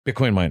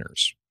Bitcoin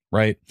miners,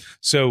 right?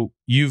 So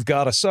you've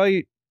got a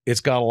site, it's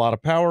got a lot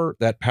of power.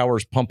 That power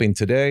is pumping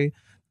today.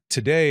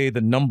 Today,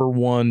 the number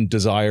one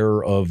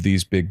desire of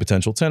these big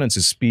potential tenants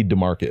is speed to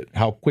market.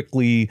 How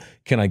quickly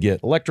can I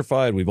get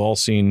electrified? We've all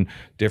seen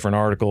different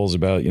articles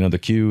about, the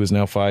queue is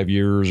now 5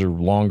 years or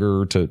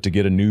longer to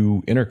get a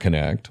new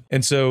interconnect.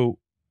 And so,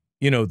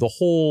 the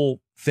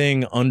whole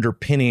thing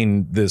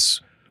underpinning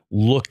this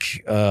look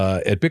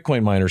at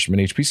Bitcoin miners from an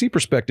HPC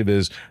perspective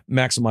is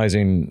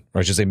maximizing, or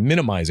I should say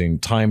minimizing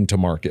time to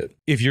market.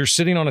 If you're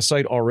sitting on a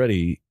site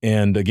already,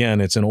 and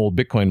again, it's an old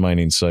Bitcoin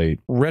mining site,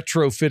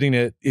 retrofitting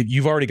it,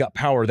 you've already got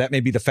power. That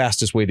may be the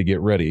fastest way to get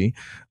ready.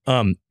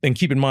 And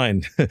keep in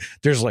mind,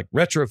 there's like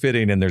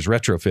retrofitting and there's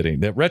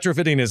retrofitting. That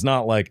retrofitting is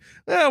not like,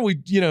 we,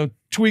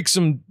 tweak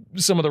some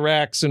of the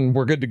racks and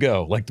we're good to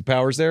go. Like the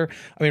power's there.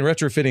 I mean,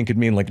 retrofitting could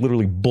mean like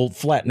literally bolt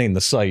flattening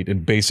the site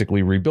and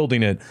basically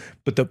rebuilding it.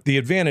 But the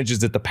advantage is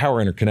that the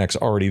power interconnect's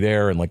already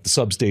there and like the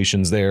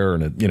substation's there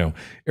and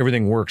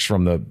everything works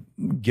from the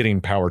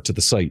getting power to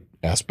the site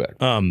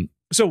aspect.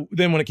 So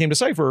then when it came to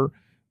Cypher,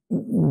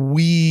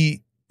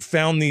 we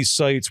found these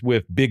sites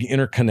with big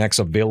interconnects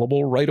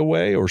available right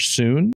away or soon.